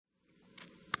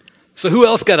So who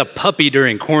else got a puppy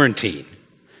during quarantine?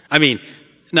 I mean,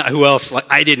 not who else, like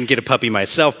I didn't get a puppy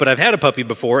myself, but I've had a puppy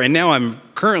before, and now I'm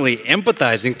currently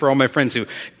empathizing for all my friends who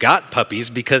got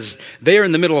puppies because they're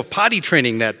in the middle of potty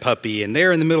training that puppy, and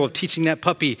they're in the middle of teaching that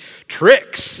puppy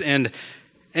tricks. And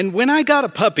when I got a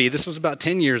puppy, this was about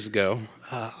 10 years ago,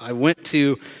 I went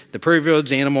to the Prairie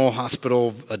Village Animal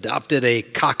Hospital, adopted a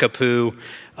cockapoo,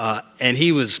 and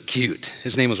he was cute.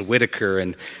 His name was Whitaker,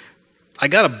 and I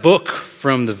got a book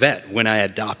from the vet when I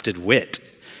adopted Whit.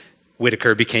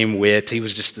 Whitaker became Whit. He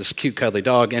was just this cute, cuddly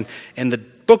dog. And the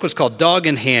book was called Dog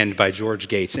in Hand by George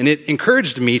Gates. And it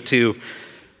encouraged me to,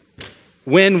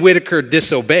 when Whitaker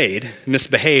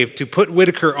misbehaved, to put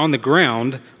Whitaker on the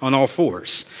ground on all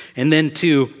fours. And then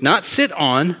to not sit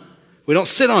on, we don't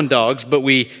sit on dogs, but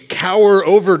we cower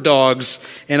over dogs.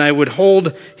 And I would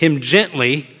hold him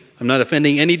gently. I'm not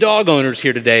offending any dog owners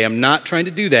here today. I'm not trying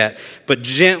to do that. But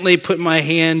gently put my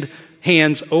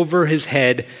hands over his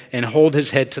head and hold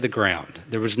his head to the ground.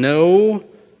 There was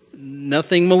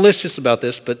nothing malicious about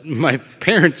this, but my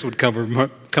parents would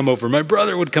come over. My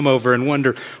brother would come over and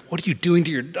wonder, what are you doing to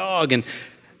your dog? And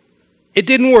it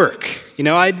didn't work.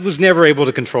 I was never able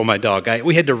to control my dog.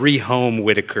 We had to rehome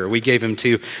Whitaker. We gave him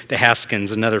to Haskins,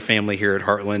 another family here at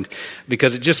Heartland,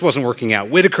 because it just wasn't working out.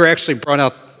 Whitaker actually brought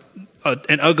out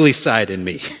an ugly side in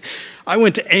me. I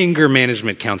went to anger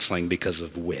management counseling because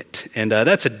of Whit, and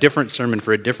that's a different sermon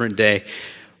for a different day.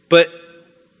 But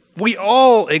we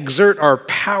all exert our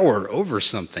power over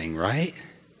something, right?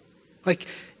 Like,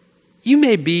 you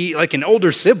may be like an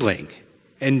older sibling,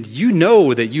 and you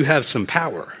know that you have some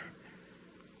power.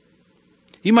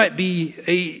 You might be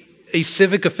a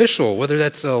civic official, whether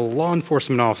that's a law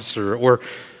enforcement officer or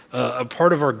a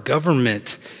part of our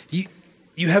government.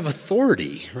 You have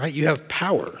authority, right? You have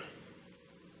power.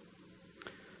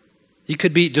 You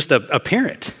could be just a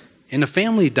parent in a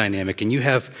family dynamic, and you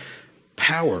have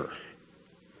power.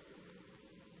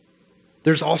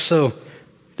 There's also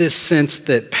this sense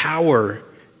that power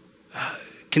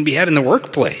can be had in the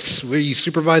workplace, where you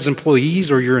supervise employees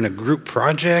or you're in a group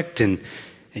project and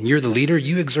you're the leader,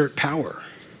 you exert power.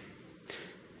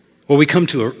 Well, we come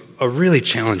to a really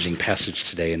challenging passage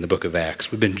today in the book of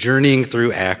Acts. We've been journeying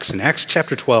through Acts, and Acts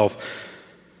chapter 12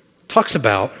 talks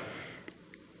about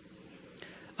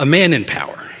a man in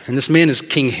power. And this man is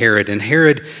King Herod, and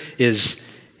Herod is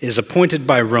appointed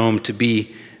by Rome to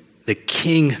be the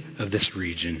king of this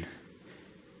region.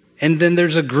 And then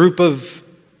there's a group of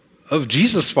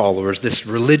Jesus followers, this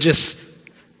religious,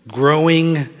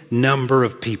 growing number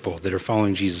of people that are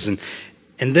following Jesus.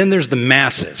 And then there's the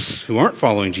masses who aren't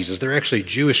following Jesus. They're actually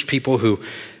Jewish people who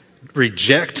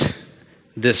reject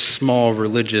this small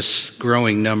religious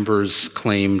growing numbers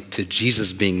claim to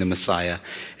Jesus being the Messiah.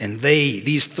 And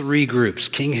these three groups,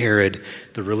 King Herod,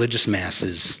 the religious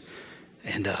masses,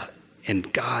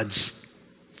 and God's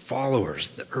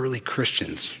followers, the early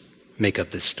Christians, make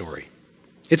up this story.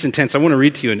 It's intense. I want to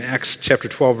read to you in Acts chapter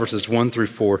 12, verses 1 through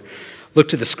 4. Look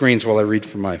to the screens while I read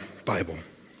from my Bible.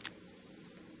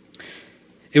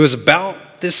 It was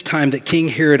about this time that King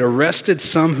Herod arrested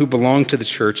some who belonged to the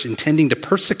church, intending to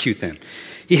persecute them.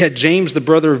 He had James, the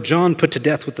brother of John, put to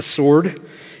death with the sword.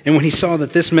 And when he saw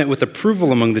that this met with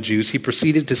approval among the Jews, he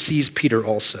proceeded to seize Peter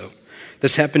also.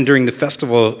 This happened during the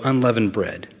festival of unleavened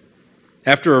bread.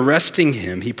 After arresting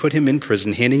him, he put him in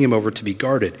prison, handing him over to be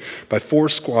guarded by 4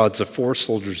 squads of 4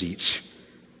 soldiers each.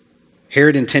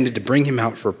 Herod intended to bring him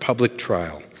out for a public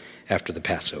trial after the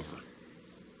Passover.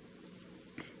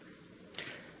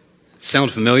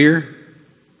 Sound familiar,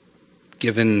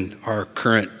 given our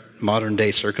current modern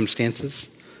day circumstances?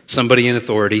 Somebody in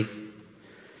authority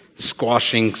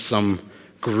squashing some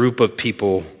group of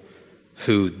people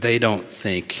who they don't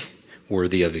think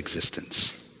worthy of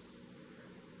existence.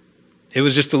 It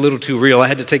was just a little too real. I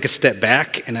had to take a step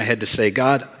back and I had to say,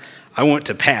 God, I want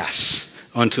to pass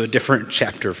onto a different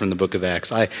chapter from the book of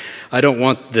Acts. I don't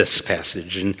want this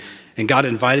passage. And God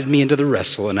invited me into the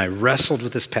wrestle, and I wrestled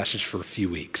with this passage for a few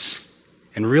weeks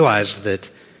and realized that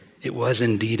it was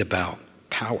indeed about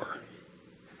power.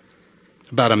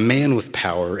 About a man with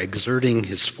power exerting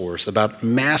his force, about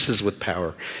masses with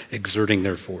power exerting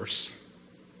their force.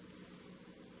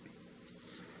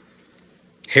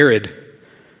 Herod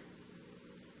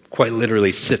quite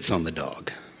literally sits on the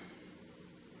dog.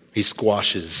 He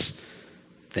squashes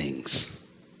things.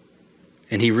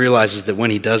 And he realizes that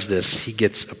when he does this, he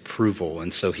gets approval.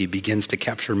 And so he begins to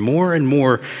capture more and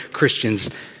more Christians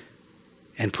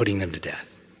and putting them to death.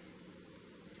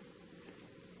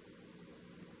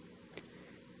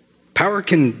 Power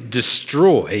can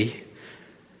destroy,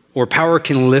 or power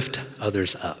can lift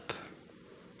others up.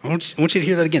 I want you to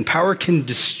hear that again. Power can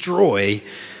destroy,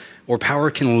 or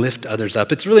power can lift others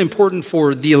up. It's really important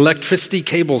for the electricity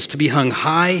cables to be hung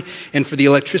high and for the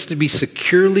electricity to be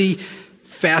securely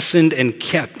fastened and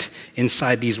kept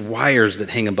inside these wires that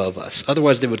hang above us.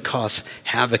 Otherwise, they would cause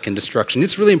havoc and destruction.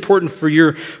 It's really important for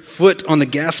your foot on the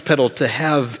gas pedal to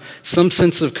have some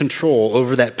sense of control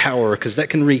over that power, because that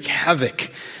can wreak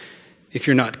havoc if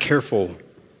you're not careful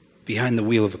behind the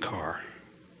wheel of a car.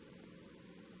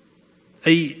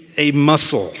 A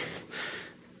muscle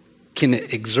can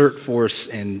exert force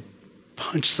and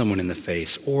punch someone in the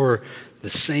face, or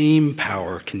the same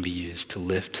power can be used to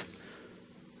lift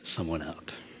someone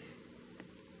up.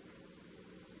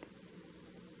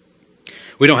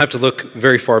 We don't have to look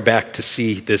very far back to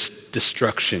see this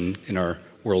destruction in our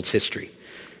world's history.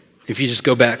 If you just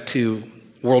go back to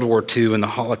World War II and the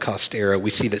Holocaust era, we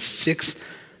see that 6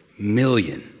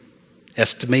 million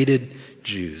estimated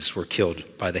Jews were killed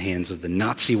by the hands of the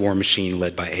Nazi war machine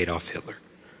led by Adolf Hitler.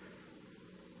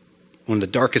 One of the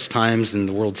darkest times in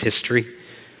the world's history.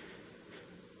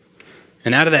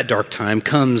 And out of that dark time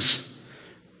comes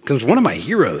one of my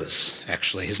heroes,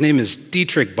 actually. His name is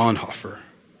Dietrich Bonhoeffer.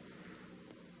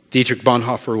 Dietrich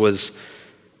Bonhoeffer was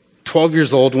 12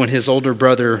 years old when his older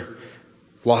brother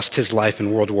lost his life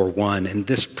in World War I, and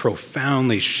this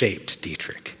profoundly shaped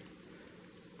Dietrich.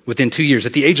 Within 2 years,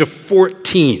 at the age of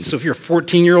 14, so if you're a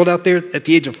 14-year-old out there, at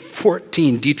the age of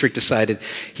 14, Dietrich decided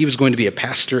he was going to be a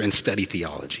pastor and study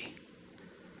theology.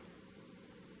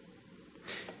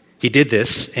 He did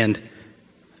this and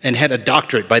had a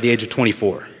doctorate by the age of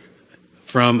 24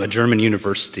 from a German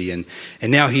university, and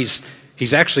now he's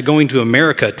actually going to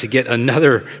America to get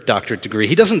another doctorate degree.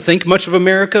 He doesn't think much of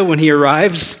America when he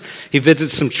arrives. He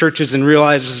visits some churches and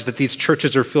realizes that these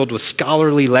churches are filled with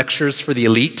scholarly lectures for the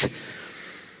elite.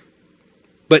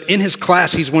 But in his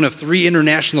class, he's one of 3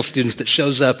 international students that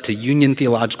shows up to Union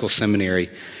Theological Seminary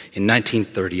in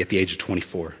 1930 at the age of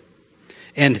 24.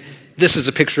 And this is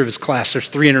a picture of his class. There's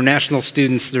 3 international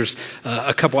students. There's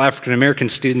a couple African-American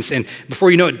students. And before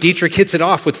you know it, Dietrich hits it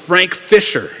off with Frank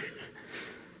Fisher.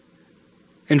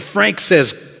 And Frank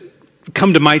says,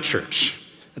 come to my church,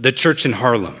 the church in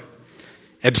Harlem,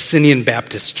 Abyssinian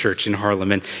Baptist Church in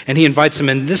Harlem. And he invites him,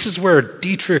 and this is where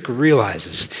Dietrich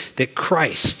realizes that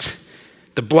Christ,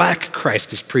 the black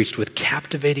Christ, is preached with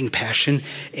captivating passion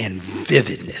and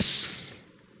vividness.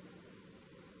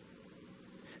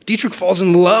 Dietrich falls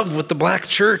in love with the black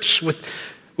church, with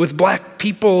black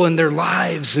people and their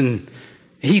lives, and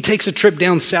he takes a trip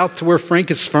down south to where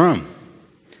Frank is from.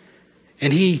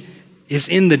 And he is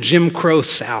in the Jim Crow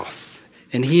South,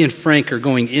 and he and Frank are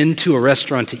going into a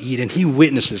restaurant to eat, and he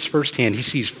witnesses firsthand. He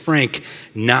sees Frank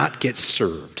not get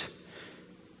served.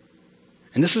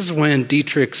 And this is when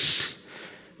Dietrich's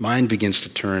mind begins to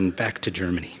turn back to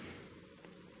Germany.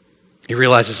 He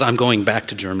realizes, I'm going back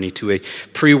to Germany, to a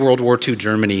pre-World War II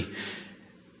Germany,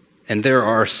 and there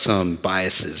are some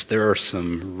biases. There are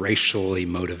some racially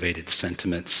motivated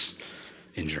sentiments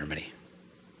in Germany.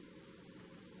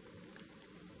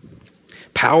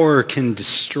 Power can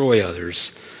destroy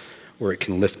others, or it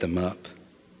can lift them up.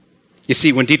 You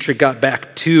see, when Dietrich got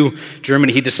back to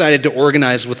Germany, he decided to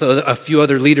organize with a few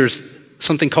other leaders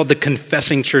something called the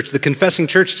Confessing Church. The Confessing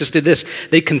Church just did this.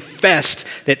 They confessed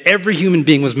that every human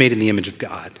being was made in the image of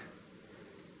God.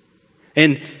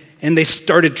 And they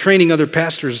started training other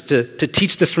pastors to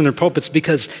teach this from their pulpits,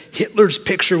 because Hitler's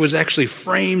picture was actually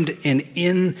framed and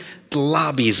in the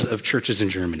lobbies of churches in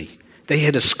Germany. They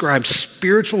had ascribed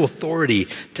spiritual authority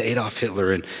to Adolf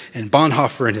Hitler, and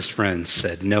Bonhoeffer and his friends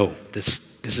said, no, this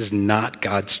is not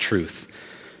God's truth.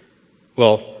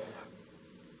 Well,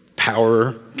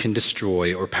 power can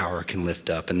destroy or power can lift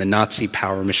up, and the Nazi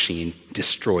power machine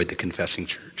destroyed the Confessing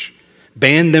Church.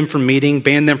 Banned them from meeting,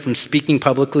 banned them from speaking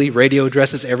publicly, radio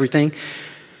addresses, everything.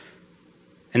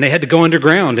 And they had to go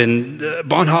underground, and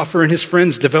Bonhoeffer and his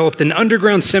friends developed an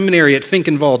underground seminary at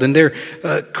Finkenwald, and they're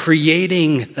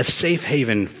creating a safe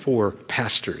haven for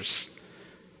pastors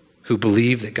who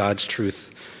believe that God's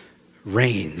truth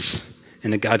reigns,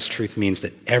 and that God's truth means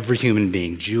that every human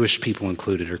being, Jewish people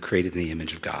included, are created in the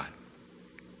image of God.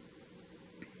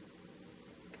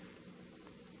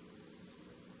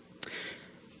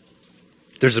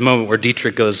 There's a moment where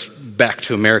Dietrich goes back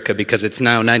to America because it's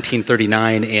now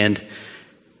 1939, and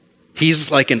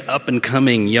he's like an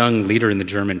up-and-coming young leader in the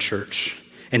German church.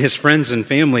 And his friends and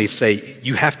family say,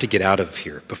 you have to get out of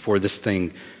here before this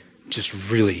thing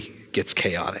just really gets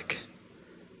chaotic.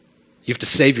 You have to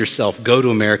save yourself, go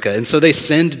to America. And so they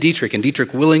send Dietrich, and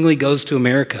Dietrich willingly goes to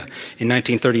America in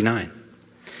 1939.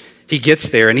 He gets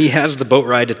there and he has the boat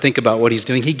ride to think about what he's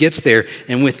doing. He gets there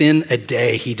and within a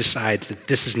day he decides that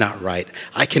this is not right.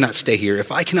 I cannot stay here. If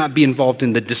I cannot be involved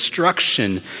in the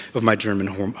destruction of my German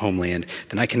homeland,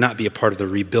 then I cannot be a part of the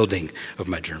rebuilding of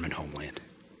my German homeland.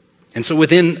 And so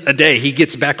within a day he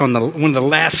gets back on one of the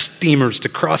last steamers to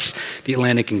cross the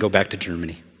Atlantic and go back to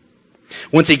Germany.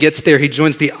 Once he gets there, he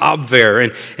joins the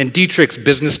Abwehr, and Dietrich's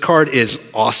business card is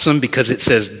awesome because it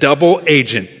says double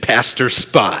agent, pastor,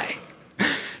 spy.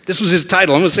 This was his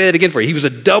title. I'm going to say it again for you. He was a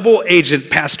double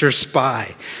agent, pastor,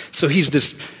 spy. So he's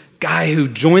this guy who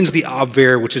joins the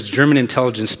Abwehr, which is German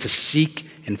intelligence, to seek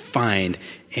and find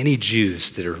any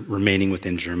Jews that are remaining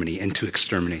within Germany and to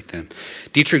exterminate them.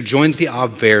 Dietrich joins the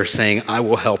Abwehr saying, I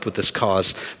will help with this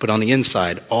cause. But on the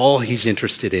inside, all he's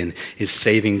interested in is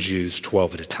saving Jews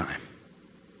 12 at a time.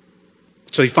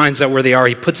 So he finds out where they are.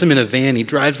 He puts them in a van. He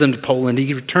drives them to Poland.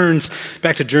 He returns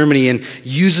back to Germany and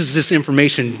uses this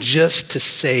information just to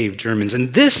save Germans. And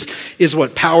this is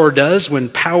what power does when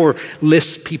power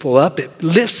lifts people up. It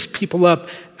lifts people up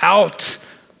out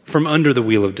from under the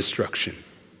wheel of destruction.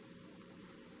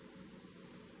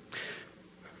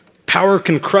 Power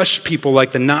can crush people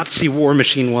like the Nazi war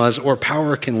machine was, or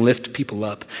power can lift people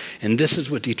up. And this is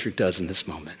what Dietrich does in this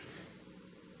moment.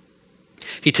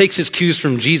 He takes his cues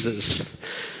from Jesus.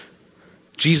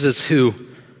 Jesus who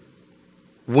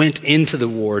went into the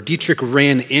war. Dietrich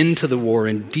ran into the war,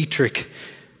 and Dietrich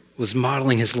was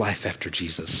modeling his life after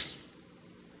Jesus.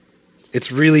 It's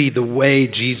really the way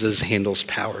Jesus handles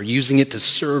power, using it to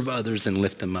serve others and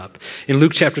lift them up. In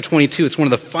Luke chapter 22, it's one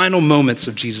of the final moments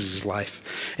of Jesus'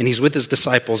 life. And he's with his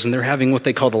disciples, and they're having what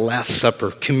they call the Last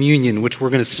Supper, communion, which we're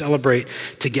going to celebrate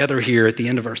together here at the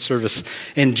end of our service.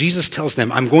 And Jesus tells them,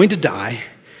 I'm going to die,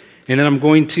 and then I'm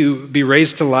going to be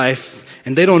raised to life.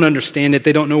 And they don't understand it.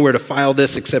 They don't know where to file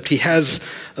this, except he has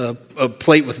a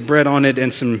plate with bread on it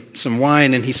and some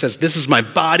wine. And he says, this is my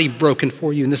body broken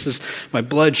for you. And this is my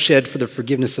blood shed for the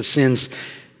forgiveness of sins.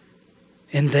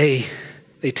 And they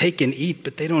take and eat,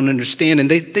 but they don't understand. And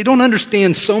they don't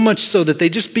understand so much so that they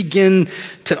just begin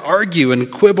to argue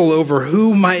and quibble over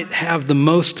who might have the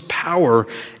most power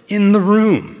in the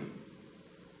room.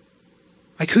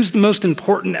 Like, who's the most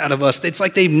important out of us? It's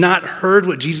like they've not heard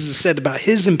what Jesus has said about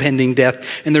his impending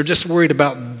death, and they're just worried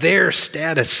about their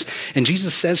status. And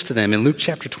Jesus says to them in Luke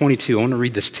chapter 22, I want to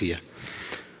read this to you.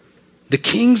 The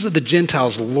kings of the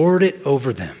Gentiles lord it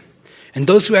over them, and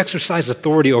those who exercise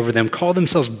authority over them call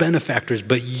themselves benefactors,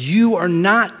 but you are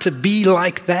not to be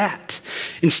like that.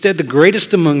 Instead, the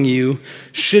greatest among you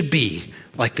should be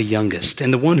like the youngest,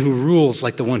 and the one who rules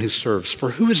like the one who serves. For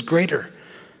who is greater?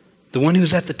 The one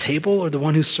who's at the table or the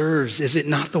one who serves? Is it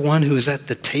not the one who is at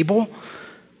the table?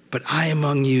 But I am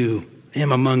among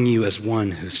you as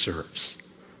one who serves.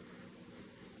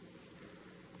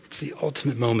 It's the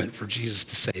ultimate moment for Jesus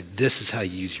to say, this is how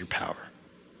you use your power,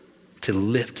 to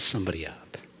lift somebody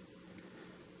up.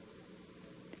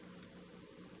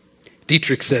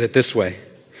 Dietrich said it this way.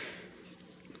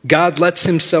 God lets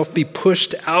himself be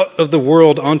pushed out of the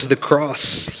world onto the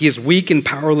cross. He is weak and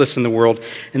powerless in the world,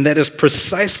 and that is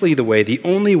precisely the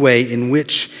only way in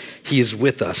which he is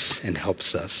with us and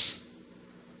helps us.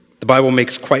 The Bible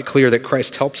makes quite clear that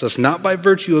Christ helps us not by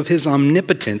virtue of his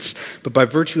omnipotence, but by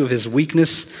virtue of his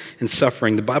weakness and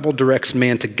suffering. The Bible directs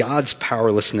man to God's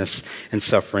powerlessness and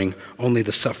suffering. Only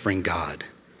the suffering God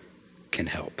can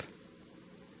help.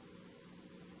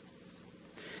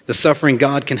 The suffering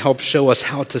God can help show us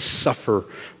how to suffer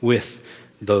with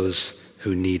those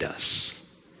who need us.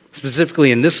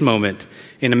 Specifically in this moment,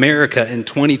 in America, in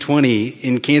 2020,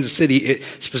 in Kansas City, it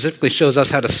specifically shows us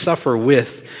how to suffer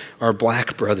with our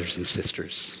black brothers and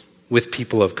sisters, with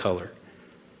people of color.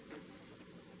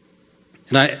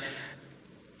 And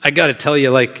I got to tell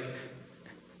you, like,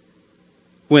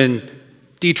 when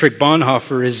Dietrich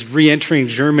Bonhoeffer is re-entering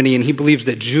Germany and he believes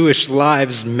that Jewish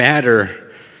lives matter,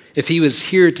 if he was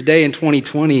here today in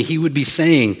 2020, he would be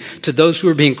saying to those who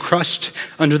are being crushed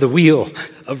under the wheel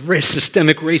of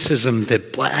systemic racism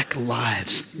that black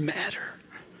lives matter.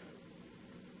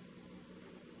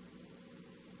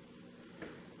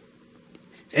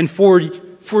 And for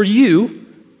you,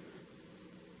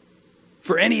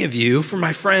 for any of you, for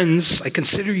my friends, I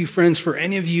consider you friends, for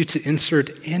any of you to insert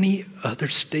any other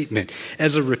statement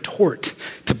as a retort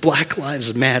to Black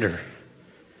Lives Matter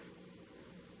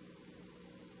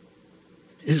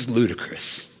is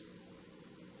ludicrous.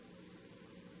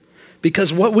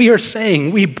 Because what we are saying,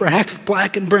 we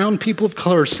black and brown people of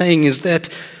color are saying, is that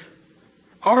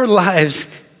our lives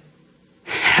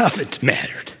haven't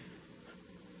mattered.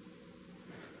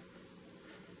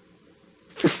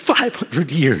 For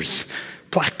 500 years,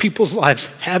 black people's lives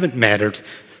haven't mattered.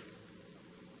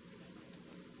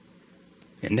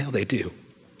 And now they do.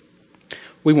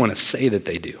 We want to say that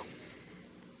they do.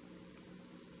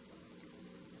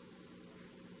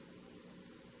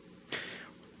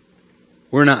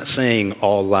 We're not saying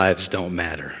all lives don't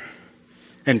matter.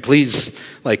 And please,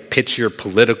 pitch your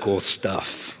political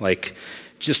stuff.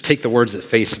 Just take the words at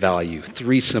face value.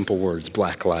 3 simple words: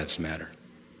 Black lives matter.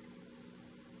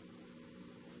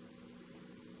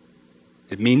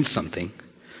 It means something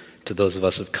to those of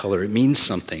us of color. It means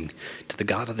something to the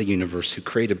God of the universe who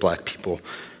created black people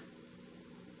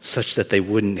such that they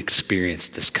wouldn't experience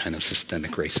this kind of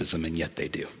systemic racism, and yet they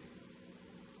do.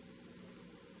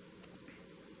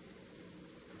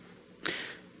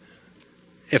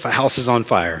 If a house is on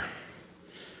fire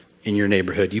in your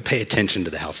neighborhood, you pay attention to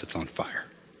the house that's on fire.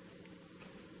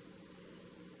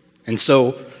 And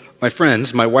so, my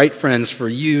friends, my white friends, for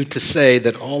you to say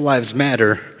that all lives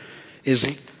matter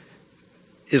is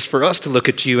for us to look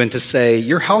at you and to say,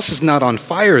 your house is not on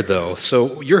fire though,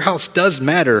 so your house does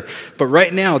matter, but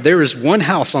right now there is one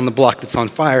house on the block that's on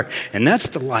fire, and that's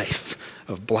the life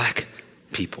of black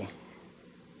people.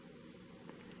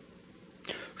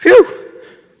 Phew!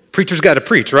 Preacher's got to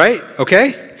preach, right?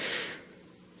 Okay?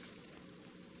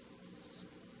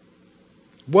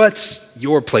 What's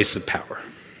your place of power?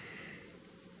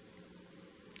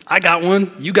 I got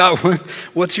one. You got one.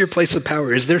 What's your place of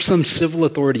power? Is there some civil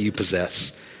authority you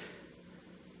possess?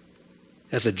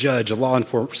 As a judge, a law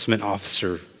enforcement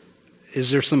officer,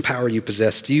 is there some power you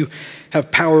possess? Do you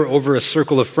have power over a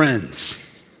circle of friends?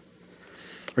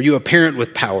 Are you a parent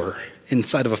with power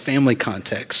inside of a family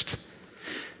context?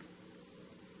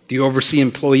 Do you oversee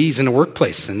employees in a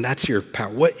workplace? And that's your power.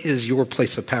 What is your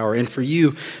place of power? And for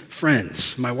you,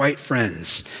 friends, my white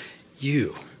friends,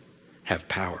 you have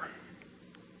power.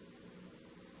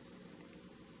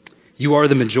 You are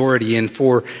the majority. And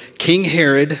for King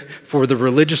Herod, for the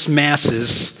religious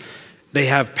masses, they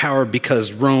have power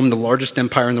because Rome, the largest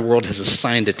empire in the world, has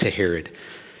assigned it to Herod.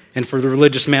 And for the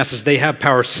religious masses, they have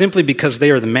power simply because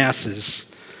they are the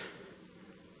masses.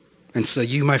 And so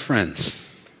you, my friends,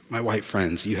 my white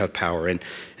friends, you have power. And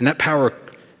that power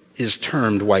is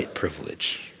termed white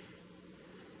privilege.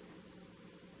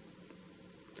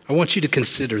 I want you to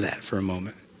consider that for a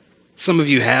moment. Some of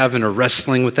you have and are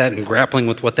wrestling with that and grappling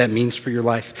with what that means for your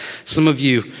life. Some of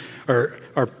you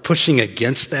are pushing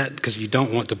against that because you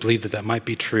don't want to believe that might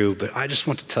be true. But I just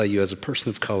want to tell you, as a person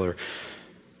of color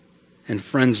and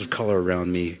friends of color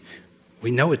around me,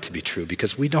 we know it to be true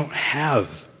because we don't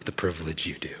have the privilege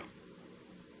you do.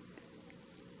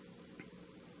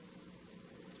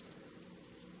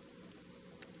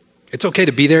 It's okay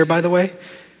to be there, by the way.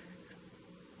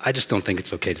 I just don't think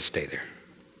it's okay to stay there.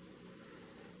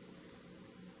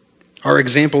 Our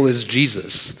example is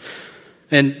Jesus.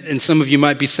 And some of you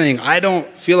might be saying, I don't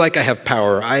feel like I have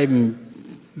power.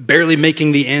 I'm barely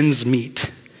making the ends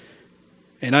meet.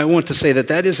 And I want to say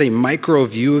that is a micro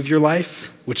view of your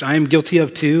life, which I am guilty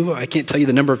of too. I can't tell you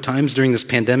the number of times during this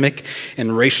pandemic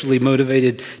and racially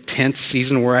motivated tense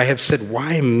season where I have said,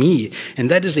 why me?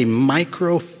 And that is a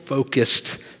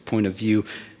micro-focused point of view.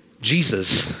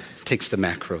 Jesus takes the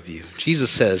macro view.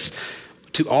 Jesus says,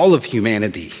 to all of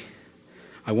humanity,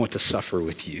 I want to suffer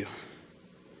with you.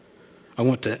 I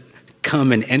want to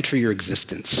come and enter your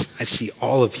existence. I see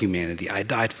all of humanity. I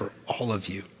died for all of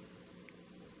you.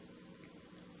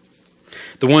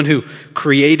 The one who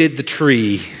created the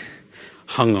tree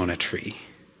hung on a tree.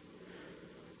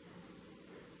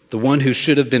 The one who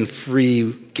should have been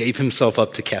free gave himself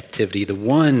up to captivity. The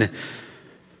one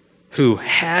who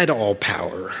had all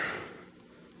power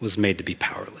was made to be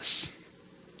powerless.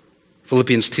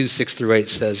 Philippians 2:6-8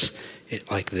 says it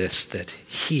like this, that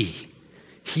he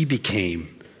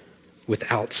became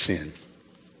without sin.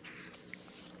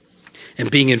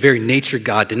 And being in very nature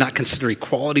God, did not consider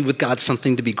equality with God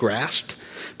something to be grasped,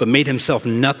 but made himself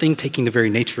nothing, taking the very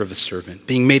nature of a servant,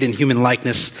 being made in human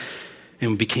likeness,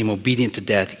 and became obedient to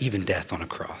death, even death on a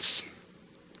cross.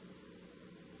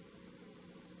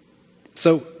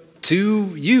 So,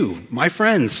 to you, my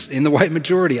friends in the white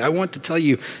majority, I want to tell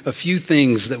you a few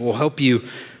things that will help you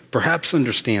perhaps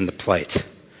understand the plight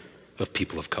of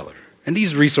people of color. And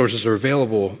these resources are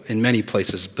available in many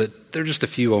places, but there are just a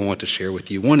few I want to share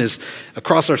with you. One is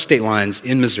across our state lines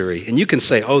in Missouri. And you can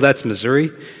say, oh, that's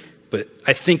Missouri. But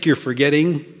I think you're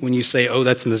forgetting when you say, oh,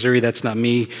 that's Missouri, that's not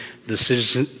me, the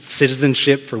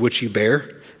citizenship for which you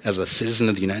bear as a citizen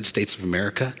of the United States of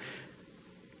America.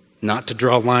 Not to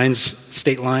draw lines,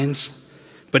 state lines.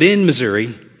 But in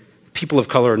Missouri, people of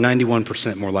color are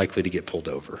 91% more likely to get pulled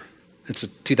over. It's a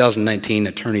 2019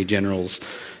 Attorney General's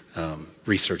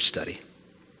research study.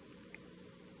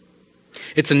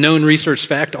 It's a known research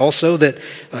fact also that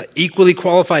equally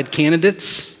qualified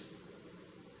candidates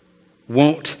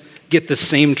won't get the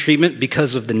same treatment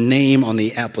because of the name on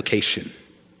the application.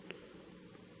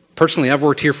 Personally, I've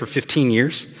worked here for 15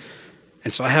 years,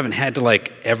 and so I haven't had to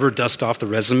ever dust off the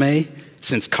resume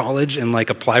since college and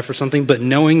apply for something, but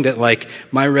knowing that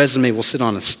my resume will sit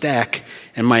on a stack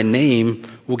and my name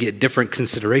will get different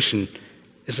consideration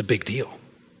is a big deal.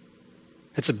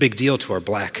 It's a big deal to our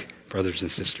black brothers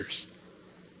and sisters.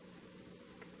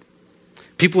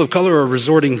 People of color are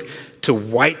resorting to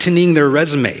whitening their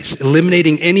resumes,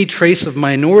 eliminating any trace of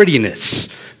minorityness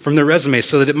from their resume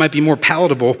so that it might be more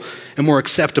palatable and more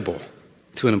acceptable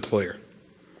to an employer.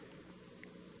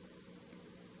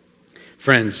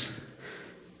 Friends,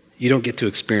 you don't get to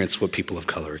experience what people of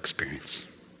color experience.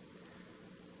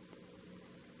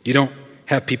 You don't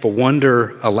have people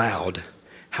wonder aloud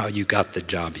how you got the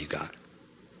job you got.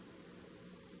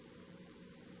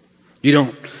 You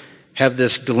don't have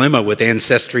this dilemma with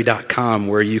Ancestry.com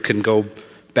where you can go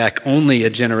back only a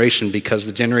generation because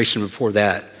the generation before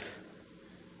that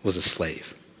was a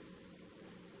slave.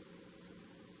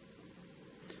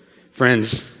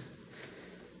 Friends,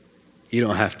 you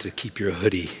don't have to keep your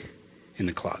hoodie in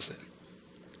the closet.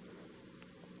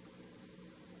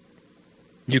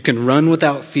 You can run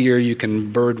without fear. You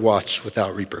can bird watch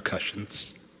without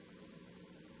repercussions.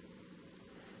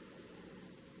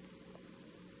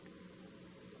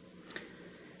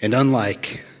 And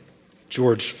unlike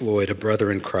George Floyd, a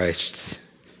brother in Christ,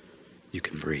 you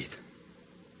can breathe.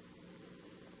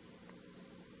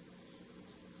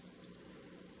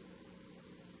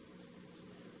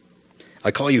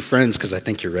 I call you friends because I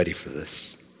think you're ready for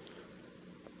this.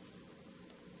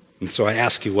 And so I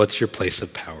ask you, what's your place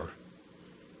of power?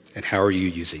 And how are you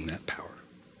using that power?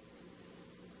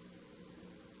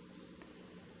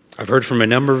 I've heard from a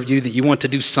number of you that you want to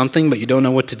do something, but you don't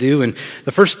know what to do. And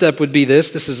the first step would be this.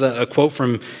 This is a quote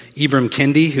from Ibram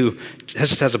Kendi, who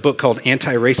has a book called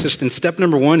Anti-Racist. And step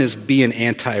number one is be an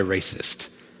anti-racist.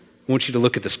 I want you to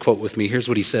look at this quote with me. Here's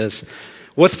what he says.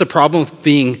 What's the problem with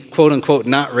being, quote unquote,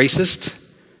 not racist?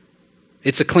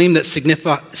 It's a claim that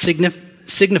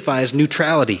signifies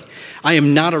neutrality. I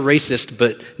am not a racist,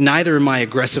 but neither am I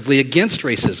aggressively against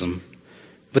racism.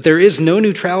 But there is no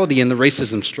neutrality in the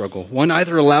racism struggle. One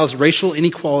either allows racial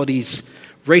iniquities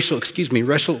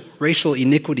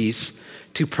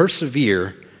to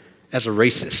persevere as a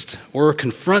racist, or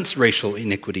confronts racial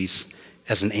iniquities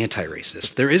as an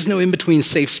anti-racist. There is no in-between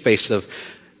safe space of,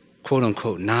 quote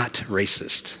unquote, not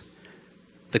racist.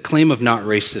 The claim of not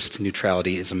racist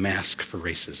neutrality is a mask for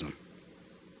racism.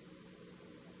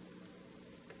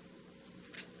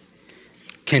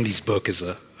 Kendi's book is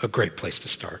a great place to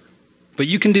start. But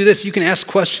you can do this. You can ask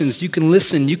questions. You can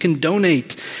listen. You can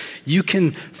donate. You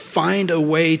can find a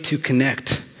way to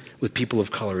connect with people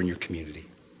of color in your community.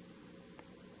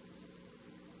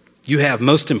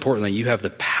 Most importantly, you have the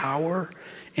power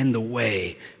and the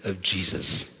way of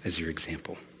Jesus as your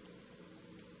example.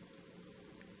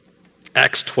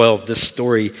 Acts 12, this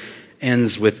story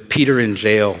ends with Peter in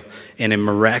jail and a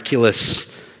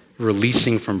miraculous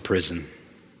releasing from prison.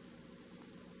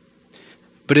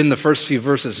 But in the first few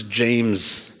verses,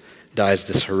 James dies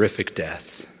this horrific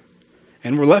death.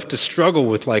 And we're left to struggle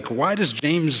with why does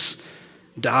James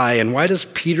die and why does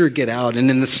Peter get out? And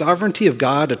in the sovereignty of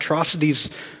God, atrocities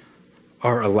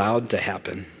are allowed to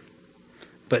happen.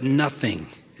 But nothing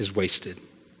is wasted.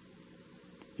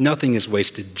 Nothing is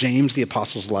wasted. James, the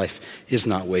apostle's life, is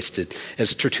not wasted.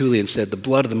 As Tertullian said, the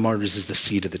blood of the martyrs is the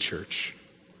seed of the church.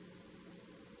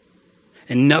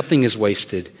 And nothing is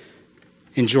wasted.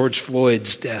 In George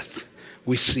Floyd's death,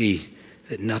 we see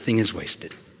that nothing is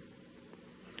wasted.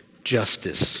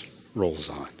 Justice rolls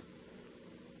on.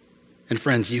 And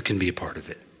friends, you can be a part of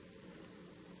it.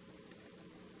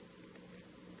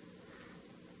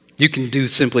 You can do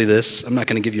simply this. I'm not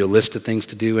going to give you a list of things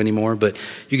to do anymore, but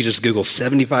you can just Google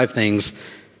 75 things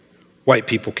white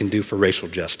people can do for racial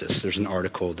justice. There's an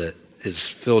article that is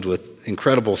filled with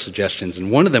incredible suggestions,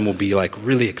 and one of them will be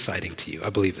really exciting to you. I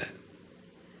believe that.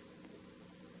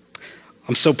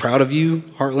 I'm so proud of you,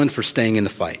 Heartland, for staying in the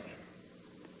fight.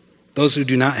 Those who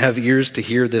do not have ears to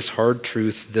hear this hard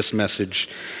truth, this message,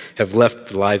 have left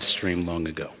the live stream long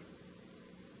ago.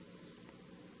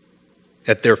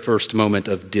 At their first moment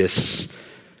of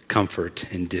discomfort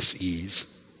and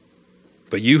dis-ease.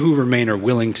 But you who remain are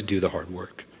willing to do the hard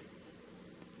work,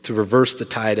 to reverse the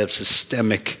tide of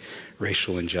systemic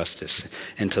racial injustice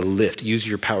and to use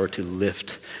your power to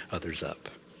lift others up.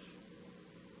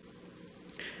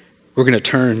 We're going to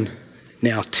turn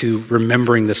now to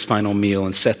remembering this final meal,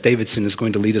 and Seth Davidson is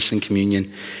going to lead us in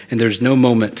communion. And there's no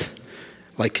moment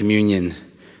like communion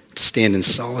to stand in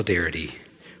solidarity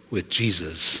with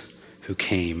Jesus who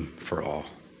came for all.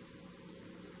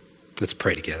 Let's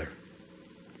pray together.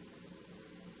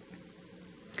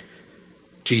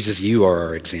 Jesus, you are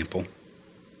our example.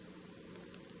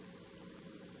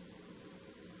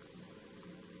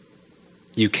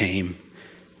 You came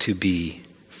to be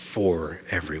for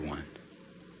everyone.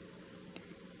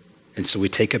 And so we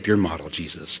take up your model,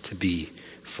 Jesus, to be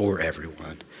for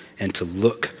everyone and to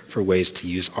look for ways to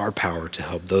use our power to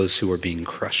help those who are being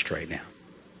crushed right now.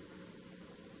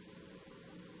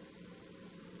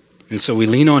 And so we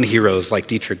lean on heroes like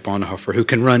Dietrich Bonhoeffer who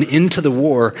can run into the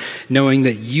war knowing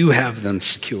that you have them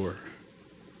secure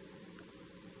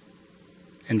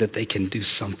and that they can do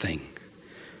something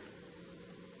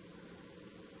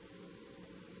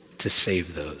to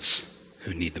save those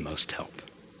who need the most help.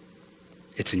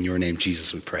 It's in your name,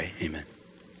 Jesus, we pray. Amen.